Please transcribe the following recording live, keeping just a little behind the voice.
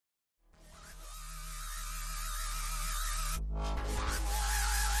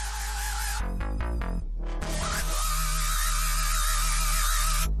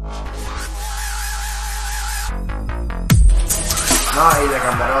No, y de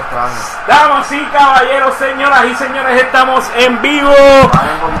cambiar los trajes. Damas y caballeros, señoras y señores, estamos en vivo.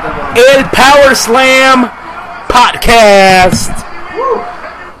 El Power Slam Podcast.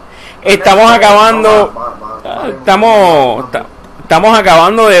 Estamos acabando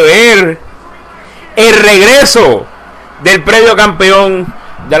de ver el regreso del previo campeón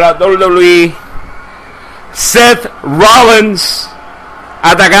de la WWE, Seth Rollins,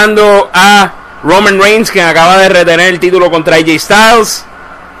 atacando a Roman Reigns, quien acaba de retener el título contra AJ Styles.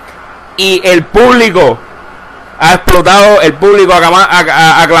 Y el público ha explotado, el público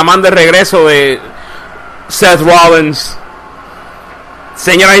aclamando el regreso de Seth Rollins.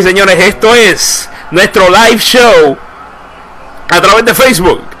 Señoras y señores, esto es nuestro live show a través de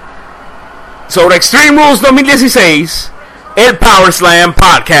Facebook sobre Extreme Rules 2016, el Power Slam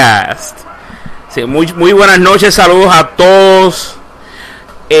Podcast. Sí, muy buenas noches, saludos a todos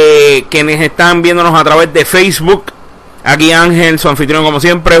quienes están viéndonos a través de Facebook. Aquí Ángel, su anfitrión como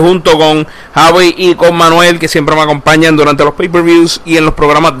siempre, junto con Javi y con Manuel, que siempre me acompañan durante los pay-per-views y en los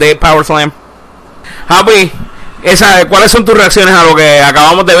programas de Power Slam. Javi, ¿cuáles son tus reacciones a lo que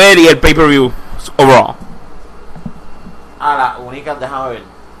acabamos de ver y el pay-per-view overall? A la única, déjame ver,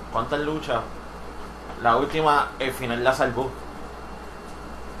 ¿cuántas luchas? La última, el final la salvó.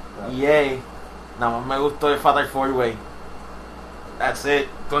 Yay, nada más me gustó el Fatal 4-Way. That's it.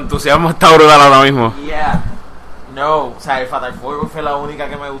 Tu entusiasmo está brutal ahora mismo. Yeah. No, o sea, el Fatal 4-Way fue la única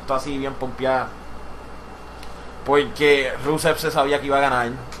que me gustó así, bien pompeada. Porque Rusev se sabía que iba a ganar.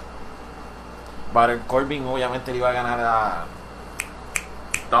 Baron Corbin obviamente le iba a ganar a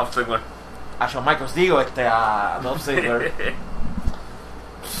Dolph Ziggler. A Shawn Michaels, a Dolph Ziggler.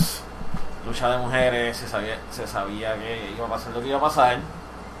 Lucha de mujeres, se sabía que iba a pasar lo que iba a pasar.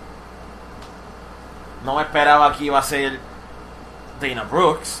 No me esperaba que iba a ser Dana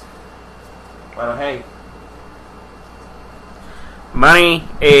Brooks, pero hey. Manny,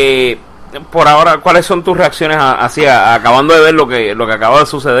 por ahora, ¿cuáles son tus reacciones acabando de ver lo que acaba de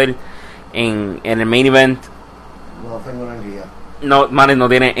suceder en el main event? No tengo energía. No, Manny no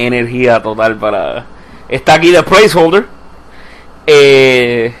tiene energía total para... Está aquí de placeholder.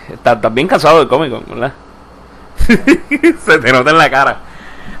 Estás bien cansado del Comic Con, ¿verdad? Se te nota en la cara.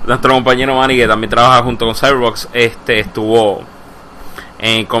 Nuestro compañero Manny, que también trabaja junto con Cyberbox, estuvo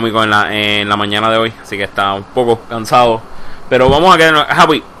en Comic Con en la mañana de hoy, así que está un poco cansado. Pero vamos a quedarnos.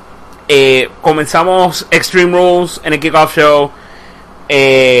 Javi, comenzamos Extreme Rules en el Kickoff Show.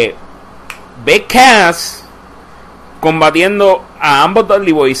 Big Cass combatiendo a ambos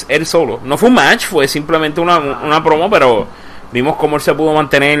Dudley Boys él solo. No fue un match, fue simplemente una promo, pero vimos cómo él se pudo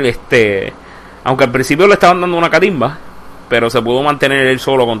mantener, aunque al principio le estaban dando una catimba, pero se pudo mantener él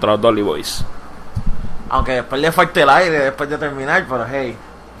solo contra los Dudley Boys. Aunque después le falta el aire después de terminar, pero hey.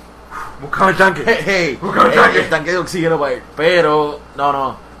 Buscaba el tanque. El tanque de oxígeno para él. Pero,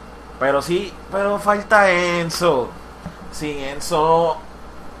 no. Pero sí, pero falta Enzo. Sin Enzo,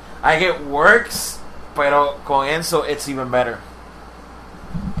 I get works, pero con Enzo it's even better.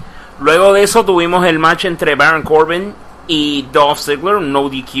 Luego de eso tuvimos el match entre Baron Corbin y Dolph Ziggler, un no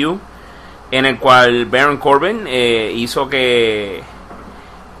DQ, en el cual Baron Corbin hizo que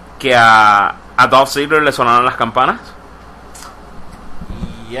a Dolph Ziggler le sonaran las campanas.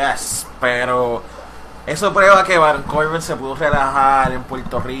 Yes, pero eso prueba que Baron Corbin se pudo relajar en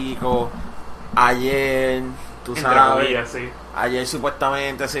Puerto Rico ayer, tú sabes. Comillas, sí. Ayer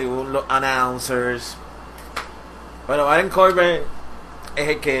supuestamente, según los announcers. Pero Baron Corbin es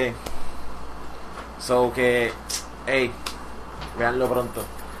el que... So que... Hey, veanlo pronto.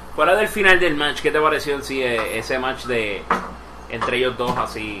 Fuera del final del match, ¿qué te pareció ese match entre ellos dos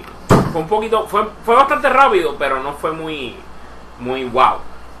así? Fue un poquito... Fue bastante rápido, pero no fue muy wow.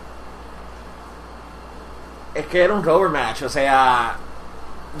 Es que era un rubber match, o sea,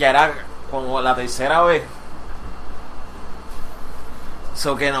 ya era como la tercera vez.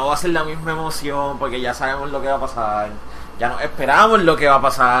 So que no va a ser la misma emoción, porque ya sabemos lo que va a pasar. Ya no esperamos lo que va a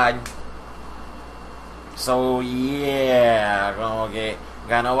pasar. So yeah, como que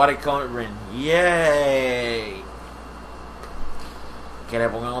ganó Baron Corbin. Yay. Que le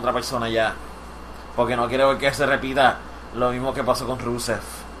pongan otra persona ya. Porque no quiero que se repita lo mismo que pasó con Rusev.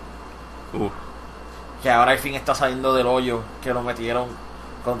 Que ahora al fin está saliendo del hoyo que lo metieron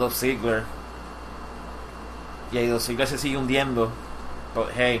con Dolph Ziggler. Y ahí Dolph Ziggler se sigue hundiendo. But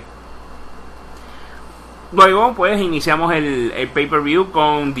hey. Luego pues iniciamos el pay-per-view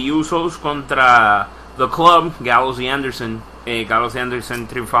con The Usos contra The Club, Gallows y Anderson. Gallows y Anderson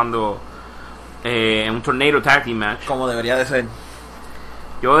triunfando en un Tornado Tag Team Match. Como debería de ser.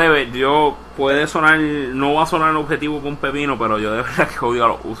 Yo puede sonar, no va a sonar el objetivo con un pepino, pero yo de verdad que odio a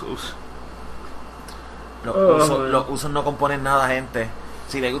los Usos. Los usos no componen nada, gente.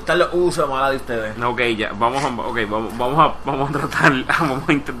 Si les gustan los usos, mala de ustedes. Ok, ya, vamos a tratar, vamos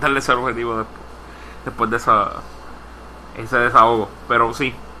a intentar ese objetivo después de ese desahogo. Pero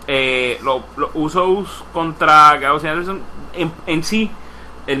sí, los usos contra Gallows y Anderson, en sí,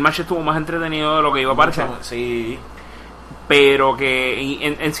 el match estuvo más entretenido de lo que iba a parecer. Sí. Pero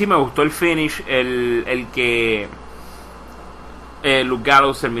que en sí me gustó el finish, el que Luke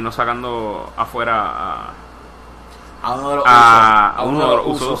Gallows terminó sacando afuera a uno de los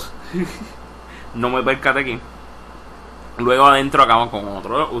usos. No me percaté aquí. Luego adentro acaban con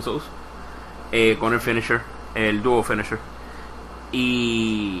otro de los usos, con el finisher, el duo finisher.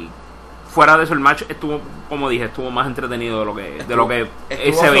 Y fuera de eso el match estuvo, como dije, estuvo más entretenido de lo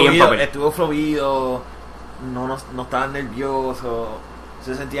que se veía en papel. Estuvo fluido, no estaban nerviosos,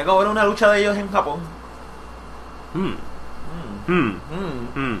 se sentía como era una lucha de ellos en Japón.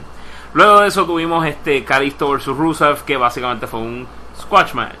 Luego de eso tuvimos Kalisto vs Rusev, que básicamente fue un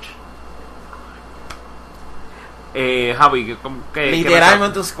squash match. Javi, ¿qué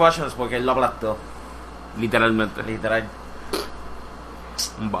literalmente un squash match porque él lo aplastó. Literalmente. Literal.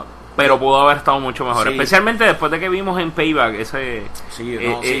 Un bug. Pero pudo haber estado mucho mejor, Sí. Especialmente después de que vimos en Payback Sí,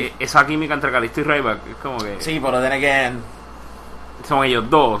 esa química entre Kalisto y Ryback. Es como que sí, pero then again, son ellos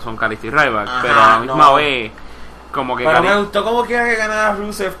dos, son Kalisto y Ryback, Ajá, pero a la misma no. vez como que pero me gustó como que ganara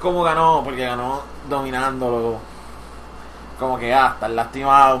Rusev como ganó, porque ganó dominándolo. Como que estás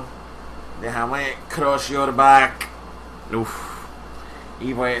lastimado, déjame crush your back. Uf.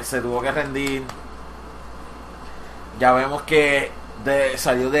 Y pues se tuvo que rendir. Ya vemos que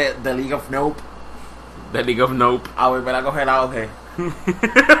salió de The League of Nope The League of Nope. a volver a coger auge.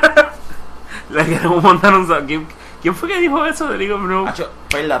 Le queremos montar ¿Quién fue que dijo eso de League of Nope? Hacho,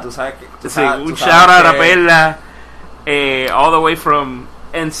 Perla, tú sabes que Sí, un shout out a Perla, all the way from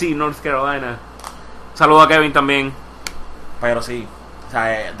NC, North Carolina. Saludo a Kevin también. Pero sí, o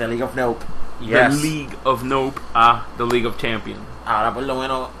sea, The League of Nope. The Yes. League of Nope a The League of Champions. Ahora por lo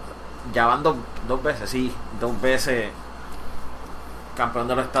menos ya van dos veces, sí, 2 veces campeón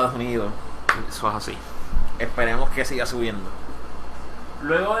de los Estados Unidos. Eso es así. Esperemos que siga subiendo.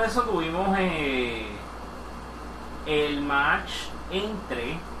 Luego de eso tuvimos el match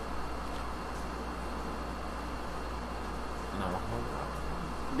entre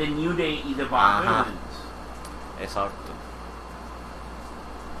The New Day y The Ajá. Barbarians. Exacto.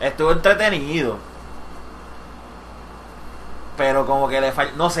 Estuvo entretenido. Pero como que le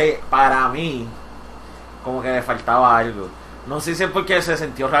falta, no sé, para mí como que le faltaba algo. No sé si es porque se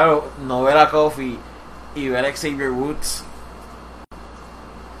sintió raro no ver a Kofi y ver a Xavier Woods.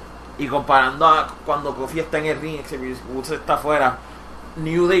 Y comparando a cuando Kofi está en el ring, Xavier Woods está afuera.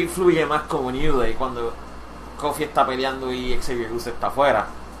 New Day fluye más como New Day cuando Kofi está peleando y Xavier Woods está afuera.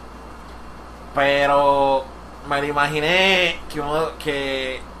 Pero me lo imaginé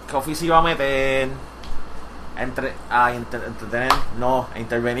que Kofi se iba a meter a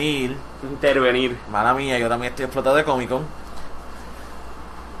intervenir. Intervenir. Mala mía, yo también estoy explotado de Comic Con.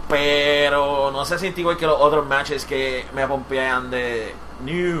 Pero no se siente igual que los otros matches que me pompean de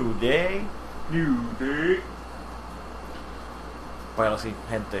New Day. Pero sí,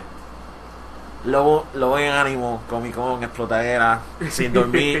 gente. Lo en ánimo, Comic Con, explotadera, sin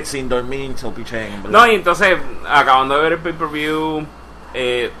dormir, so pichen, en verdad. No, y entonces, acabando de ver el pay-per-view,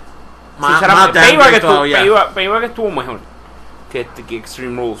 Más sinceramente, Denver Payback estuvo mejor que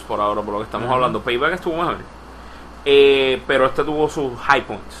Extreme Rules por ahora, por lo que estamos hablando. Payback estuvo mejor. Pero este tuvo sus high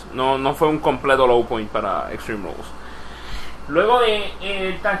points. No fue un completo low point para Extreme Rules. Luego de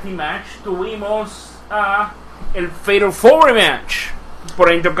el tag team match tuvimos el Fatal 4 match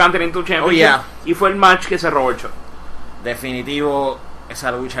por Intercontinental Championship. Oh, yeah. Y fue el match que se robó el show. Definitivo,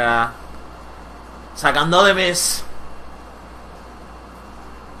 esa lucha sacando de Miz.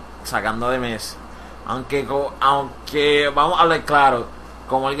 Aunque vamos a hablar claro,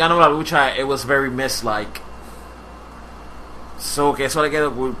 como él ganó la lucha, it was very Miz-like. So que eso le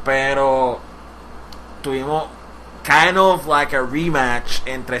quedó cool, pero tuvimos kind of like a rematch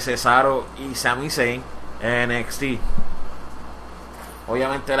entre Cesaro y Sami Zayn en NXT.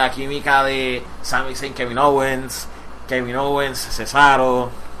 Obviamente la química de Sami Zayn, Kevin Owens,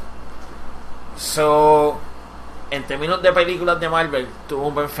 Cesaro. So, en términos de películas de Marvel, tuvo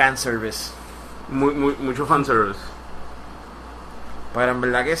un buen fanservice. Mucho fanservice. Pero en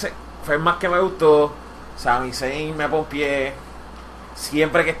verdad que fue el más que me gustó. Sami Zayn me pompié.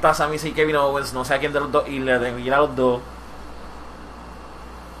 Siempre que está Sami Zayn y Kevin Owens, no sé a quién de los dos irle, tengo que ir a los dos.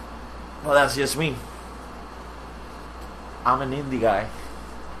 Well, that's just me. I'm an indie guy.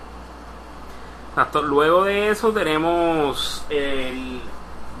 Exacto. Luego de eso tenemos el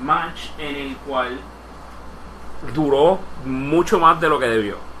match en el cual duró mucho más de lo que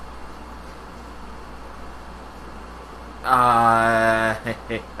debió.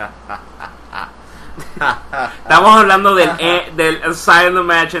 Estamos hablando del Asylum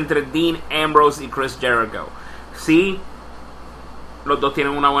match entre Dean Ambrose y Chris Jericho. Sí, los dos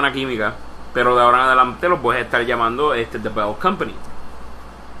tienen una buena química, pero de ahora en adelante los puedes estar llamando The Bell Company.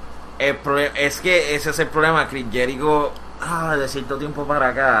 Es que ese es el problema. Chris Jericho, de cierto tiempo para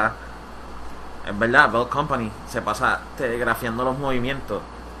acá, es verdad, Bell Company se pasa telegrafiando los movimientos.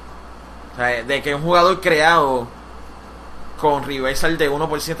 O sea, de que un jugador creado con reversal de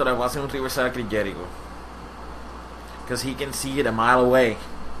 1% le puede hacer un reversal a Chris Jericho, because he can see it a mile away.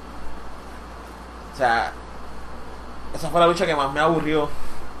 O sea, esa fue la lucha que más me aburrió.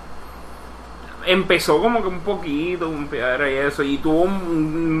 Empezó como que un poquito, un piedra y eso, y tuvo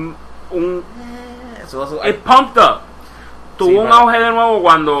it pumped up. Tuvo Sí, un pero auge de nuevo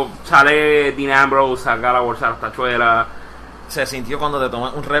cuando sale Dean Ambrose, saca la bolsa de las tachuelas. se sintió cuando te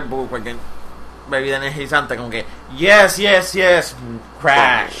tomas un Red Bull, cualquier bebida energizante, como que yes,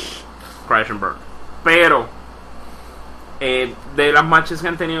 crash. Crash and burn. Pero de las matches que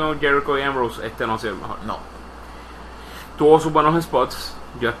han tenido Jericho y Ambrose, este no ha sido el mejor. No. Tuvo sus buenos spots.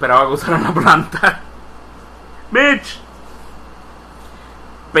 Yo esperaba que usaran la planta. Bitch.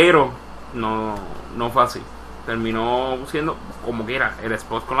 Pero no fue así. Terminó siendo como quiera. El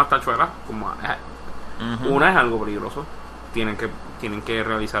spot con las tachuelas, como una es algo peligroso. Tienen que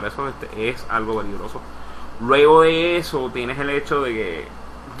realizar eso. Es algo peligroso. Luego de eso tienes el hecho de que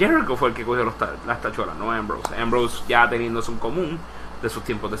Jericho fue el que cogió las tachuelas, no Ambrose. Ambrose ya teniendo eso en común de sus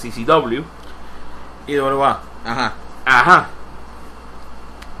tiempos de CCW Y WWE. Ajá.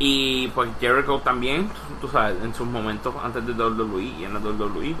 Y pues Jericho también, tú sabes, en sus momentos antes de WWE y en la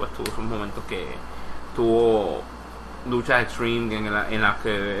WWE, pues tuvo sus momentos que tuvo luchas extreme en las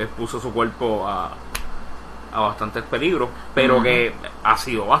que expuso su cuerpo a bastantes peligros, pero que ha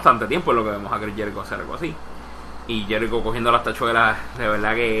sido bastante tiempo en lo que vemos a Chris Jericho hacer algo así. Y Jericho cogiendo las tachuelas, de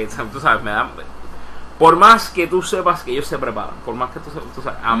verdad que, tú sabes, me da... Por más que tú sepas que ellos se preparan, por más que tú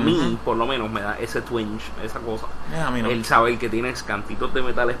sabes, a mí por lo menos me da ese twinge, esa cosa. A mí no. El saber que tienes cantitos de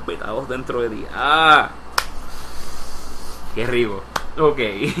metales petados dentro de ti. ¡Ah! ¡Qué rico! Ok.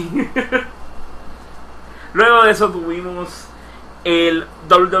 Luego de eso tuvimos el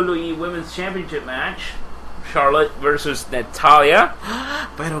WWE Women's Championship match. Charlotte versus Natalya.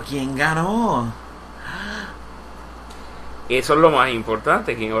 Pero ¿quién ganó? Eso es lo más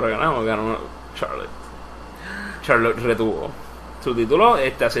importante. ¿Quién habrá ganado? Ganó Charlotte. Charlotte retuvo su título.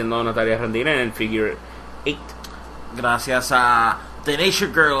 Está haciendo Natalya Randina en el Figure 8. Gracias a The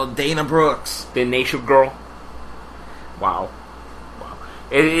Nation Girl, Dana Brooks. The Nation Girl. Wow.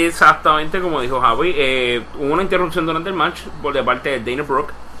 Exactamente como dijo Javi. Hubo una interrupción durante el match por de parte de Dana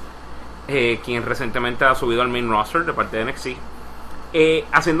Brooke, quien recientemente ha subido al main roster de parte de NXT,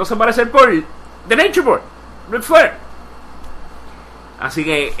 haciéndose parecer por The Nature Boy, Ric Flair. Así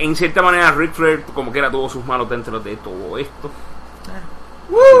que en cierta manera Ric Flair como que era tuvo sus manos dentro de todo esto.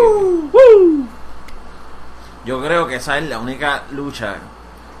 ¡Woo! Yo creo que esa es la única lucha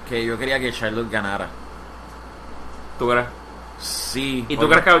que yo quería que Charlotte ganara. ¿Tú crees? Sí. ¿Y tú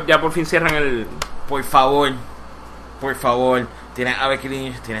crees que ya por fin cierran el...? Por favor. Tienes a Becky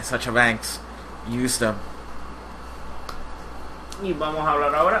Lynch, tienes Sasha Banks. Use them. Y vamos a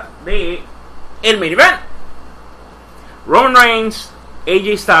hablar ahora de el main event. Roman Reigns,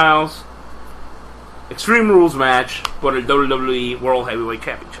 AJ Styles, Extreme Rules match por el WWE World Heavyweight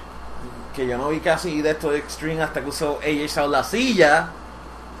Championship. Que yo no vi casi de esto de Extreme hasta que usó AJ Styles la silla.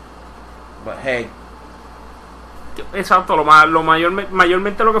 But hey. Exacto,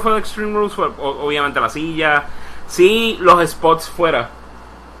 mayormente lo que fue de Extreme Rules fue obviamente la silla. Sí, los spots fuera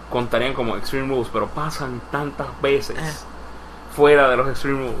contarían como Extreme Rules, pero pasan tantas veces fuera de los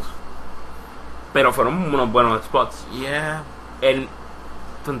Extreme Rules. Pero fueron unos buenos spots. Yeah.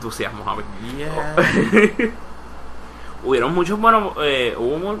 Tu entusiasmo, Javi. Yeah. Hubieron muchos buenos,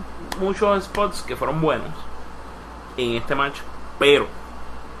 hubo muchos spots que fueron buenos en este match, pero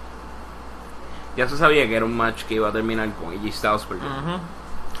ya se sabía que era un match que iba a terminar con AJ Styles perdiendo.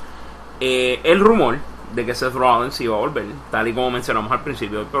 El rumor de que Seth Rollins iba a volver, tal y como mencionamos al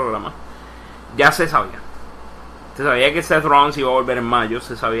principio del programa, ya se sabía. Se sabía que Seth Rollins iba a volver en mayo.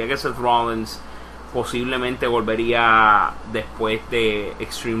 Se sabía que Seth Rollins posiblemente volvería después de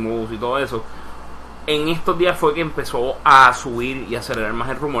Extreme Rules y todo eso. En estos días fue que empezó a subir y acelerar más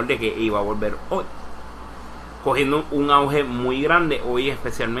el rumor de que iba a volver hoy, cogiendo un auge muy grande hoy,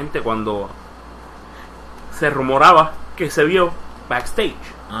 especialmente cuando se rumoraba que se vio backstage.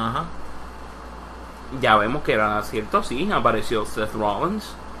 Ya vemos que era cierto, sí, apareció Seth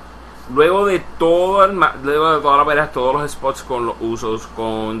Rollins luego de luego de toda la pelea, todos los spots con los Usos,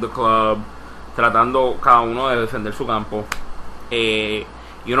 con The Club, tratando cada uno de defender su campo, y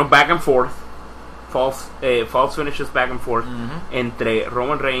unos back and forth, false finishes back and forth entre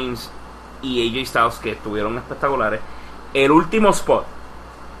Roman Reigns y AJ Styles, que estuvieron espectaculares. El último spot,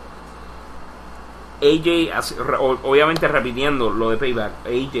 AJ obviamente repitiendo lo de Payback,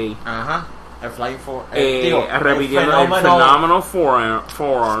 AJ el Flying Forearm, repitiendo el Phenomenal Forearm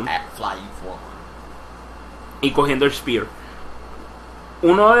Flying Forearm y cogiendo el Spear.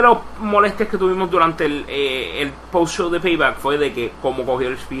 Uno de los molestias que tuvimos durante el post show de Payback fue de que como cogió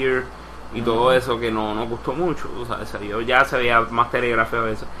el Spear y todo eso, que no nos gustó mucho, o sea, ya se veía más telegrafía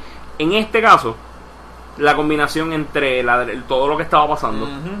de eso. En este caso, la combinación entre todo lo que estaba pasando,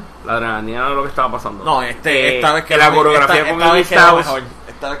 la adrenalina de lo que estaba pasando, no, esta vez que la coreografía con el Styles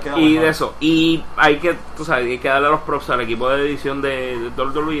y mejor. de eso, y hay que, tú sabes, hay que darle los props al equipo de edición de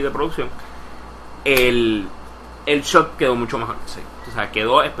WWE, de producción. El shot quedó mucho mejor, sí, o sea,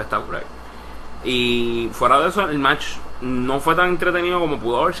 quedó espectacular. Y fuera de eso, el match no fue tan entretenido como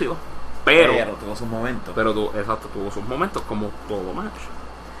pudo haber sido, pero tuvo sus momentos. Tuvo sus momentos, como todo match.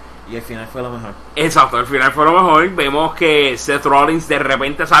 Y el final fue lo mejor. Exacto, el final fue lo mejor. Vemos que Seth Rollins de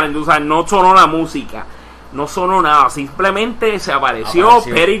repente sale, o sea, no sonó la música, no sonó nada, simplemente se apareció.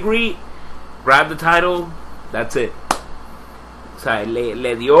 Pedigree, grab the title, that's it. O sea,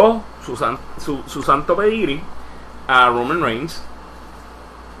 le dio su santo pedigree a Roman Reigns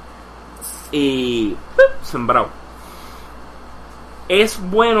y sembrado. Es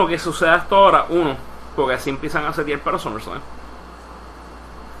bueno que suceda esto ahora, porque así empiezan a setear para SummerSlam.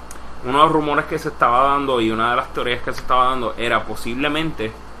 Uno de los rumores que se estaba dando y una de las teorías que se estaba dando era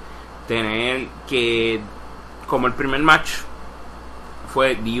posiblemente tener que, como el primer match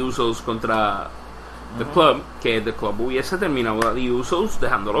fue The Usos contra The Club, que The Club hubiese terminado a The Usos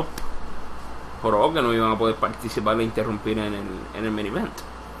dejándolo por que no iban a poder participar e interrumpir en el main event.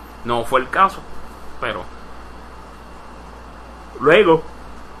 No fue el caso, pero luego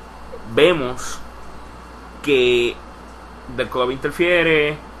vemos que The Club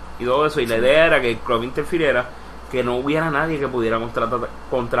interfiere y todo eso, y la idea era que el Club interfiriera, que no hubiera nadie que pudiera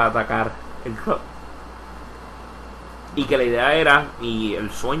contraatacar el Club, y que la idea era, y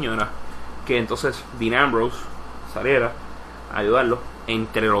el sueño era, que entonces Dean Ambrose saliera a ayudarlo.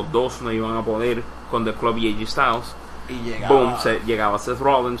 Entre los dos no iban a poder con The Club y AJ Styles, y llegaba Seth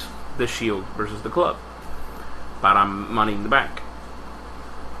Rollins, The Shield versus The Club para Money in the Bank.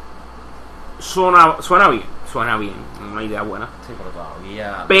 Suena bien, una idea buena. Sí,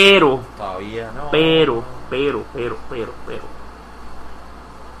 pero todavía no. Pero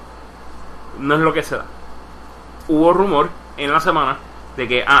no es lo que se da. Hubo rumor en la semana de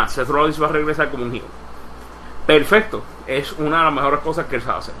que Seth Rollins va a regresar como un heel. Perfecto, es una de las mejores cosas que él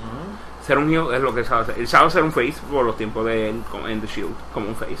sabe hacer. Ser un heel es lo que él sabe hacer. Él sabe ser un face por los tiempos de él en The Shield como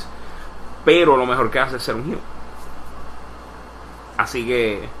un face, pero lo mejor que hace es ser un heel. Así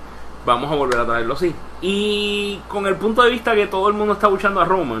que vamos a volver a traerlo así. Y con el punto de vista que todo el mundo está luchando a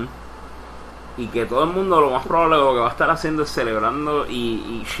Roman, y que todo el mundo lo más probable lo que va a estar haciendo es celebrando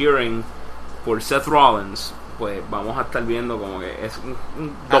y cheering por Seth Rollins, pues vamos a estar viendo como que es un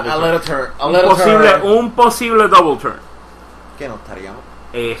double turn. Un posible double turn. Que no estaríamos.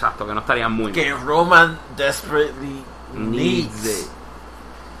 Exacto, que no estaría muy que mal. Roman desperately needs.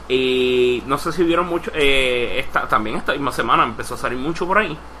 Y no sé si vieron mucho, también esta misma semana empezó a salir mucho por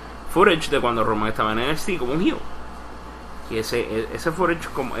ahí footage de cuando Roman estaba en NXT como un heel. Y ese footage,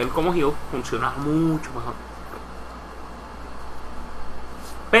 él como heel, funcionaba mucho mejor.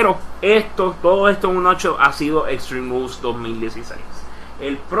 Pero todo esto en un hecho ha sido Extreme Rules 2016.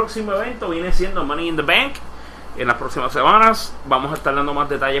 El próximo evento viene siendo Money in the Bank. En las próximas semanas vamos a estar dando más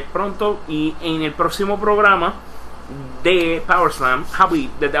detalles pronto. Y en el próximo programa de Power Slam,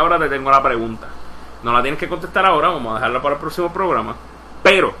 Javi, desde ahora te tengo la pregunta. No la tienes que contestar ahora, vamos a dejarla para el próximo programa.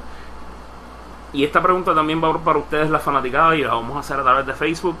 Pero, y esta pregunta también va para ustedes, la fanaticada, y la vamos a hacer a través de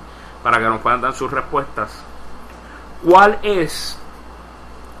Facebook para que nos puedan dar sus respuestas. ¿Cuál es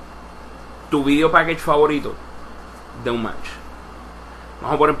tu video package favorito de un match?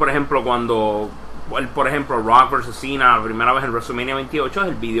 Vamos a poner, por ejemplo, por ejemplo, Rock vs. Cena la primera vez en WrestleMania 28 es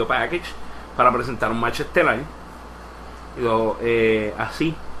el video package para presentar un match estelar.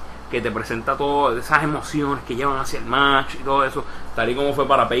 Así, que te presenta todas esas emociones que llevan hacia el match y todo eso, tal y como fue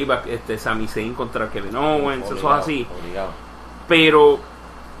para Payback, Sami Zayn contra Kevin Owens, eso es así. Pero,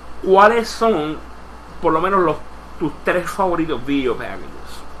 ¿cuáles son, por lo menos, tus 3 favoritos video packages?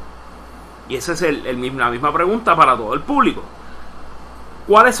 Y esa es la misma pregunta para todo el público.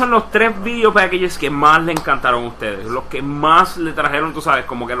 ¿cuáles son los 3 video packages que más le encantaron a ustedes? Los que más le trajeron, tú sabes,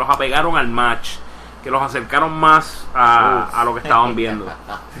 como que los apegaron al match, que los acercaron más a lo que estaban viendo.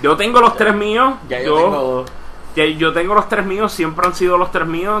 Yo tengo los 3 míos. Ya yo tengo 2. Yo tengo los 3 míos, siempre han sido los 3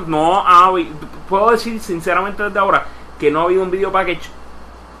 míos. No ha habido, puedo decir sinceramente desde ahora que no ha habido un video package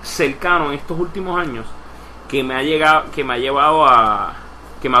cercano en estos últimos años que me ha llevado a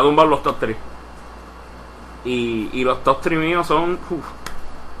que me ha tumbado los top 3. Y los top 3 míos son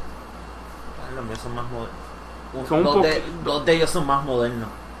Los míos son más modernos. Son un Dos de ellos son más modernos.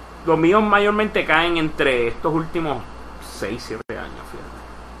 los míos mayormente caen entre estos últimos 6-7 años, fíjate.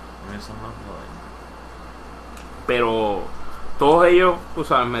 Los míos son más modernos. Pero todos ellos, tú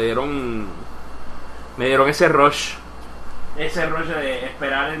sabes, me dieron ese rush de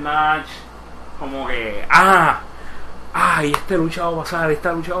esperar el match, como que y este lucha va a pasar,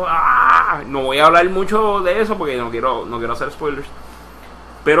 esta lucha no voy a hablar mucho de eso porque no quiero hacer spoilers,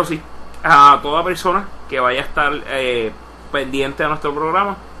 pero sí, a toda persona que vaya a estar pendiente de nuestro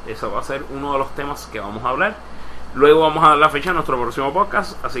programa, eso va a ser uno de los temas que vamos a hablar. Luego vamos a dar la fecha de nuestro próximo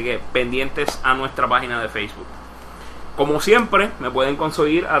podcast, así que pendientes a nuestra página de Facebook. Como siempre, me pueden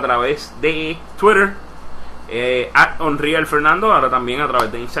conseguir a través de Twitter, @UnrealFernando, ahora también a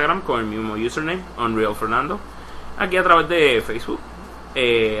través de Instagram con el mismo username, UnrealFernando. Aquí a través de Facebook,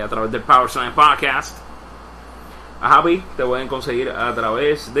 a través del Power Slam Podcast. A Javi te pueden conseguir a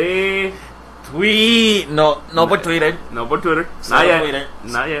través de No por Twitter. No por Twitter. Solo Twitter.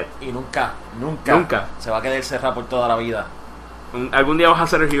 Nadie. Y nunca Nunca. se va a quedar cerrado por toda la vida. Algún día vas a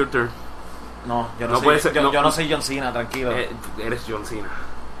hacer el heel turn. No, yo no, No soy, puede ser, yo, no. yo no soy John Cena, tranquilo. Eres John Cena.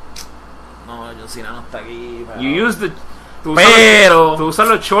 No, John Cena no está aquí. Pero... You use the. Tú usas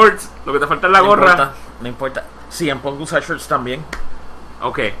los shorts. Lo que te falta es la gorra. No importa. Sí, en Punk usa shorts también.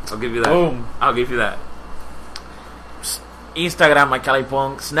 Okay, I'll give you that. Boom. I'll give you that. Instagram, Alkaline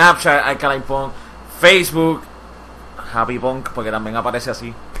Punk. Snapchat, Alkaline Punk. Facebook, Happy Punk, porque también aparece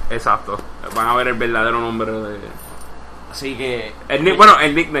así. Exacto. Van a ver el verdadero nombre de. Así que. El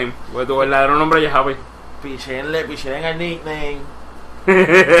nickname. Porque tu verdadero nombre ya es Happy. Picheen al nickname.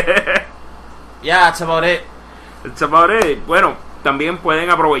 Yeah, that's about it. It's about it. Bueno, también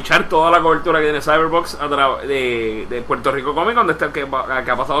pueden aprovechar toda la cobertura que tiene Cyberbox de Puerto Rico Comic Con, que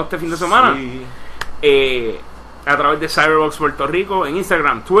ha pasado este fin de semana. Sí. A través de Cyberbox Puerto Rico en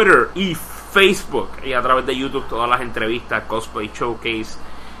Instagram, Twitter y Facebook, y a través de YouTube todas las entrevistas, cosplay showcase.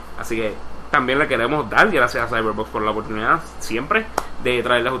 Así que también le queremos dar gracias a Cyberbox por la oportunidad siempre de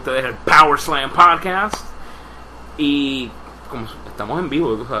traerles a ustedes el Power Slam Podcast. Y como estamos en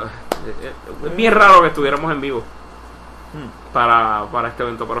vivo, tú sabes, es bien raro que estuviéramos en vivo para este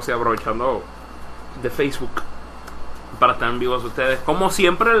evento, pero sí, aprovechando de Facebook para estar en vivo con ustedes. Como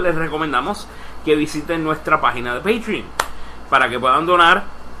siempre, les recomendamos que visiten nuestra página de Patreon para que puedan donar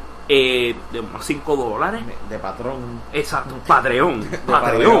de unos $5 De patrón. exacto, Patreon.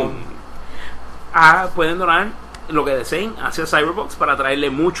 Pueden donar lo que deseen hacia Cyberbox para traerle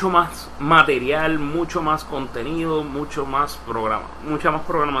mucho más material, mucho más contenido, mucha más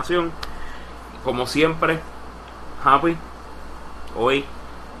programación. Como siempre, Happy, hoy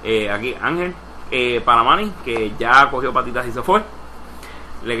aquí Ángel, Panamani, que ya cogió patitas y se fue.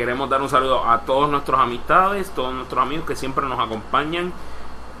 Le queremos dar un saludo a todos nuestros amistades, todos nuestros amigos que siempre nos acompañan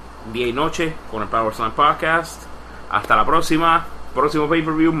día y noche con el Power Slam Podcast. Hasta la próxima. Próximo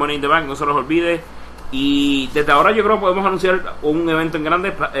pay-per-view, Money in the Bank, no se los olvide. Y desde ahora yo creo que podemos anunciar un evento en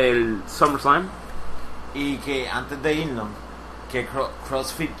grande, el SummerSlam. Y que antes de irnos, que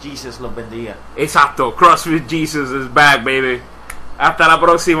CrossFit Jesus los bendiga. Exacto, CrossFit Jesus is back, baby. Hasta la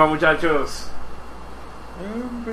próxima, muchachos.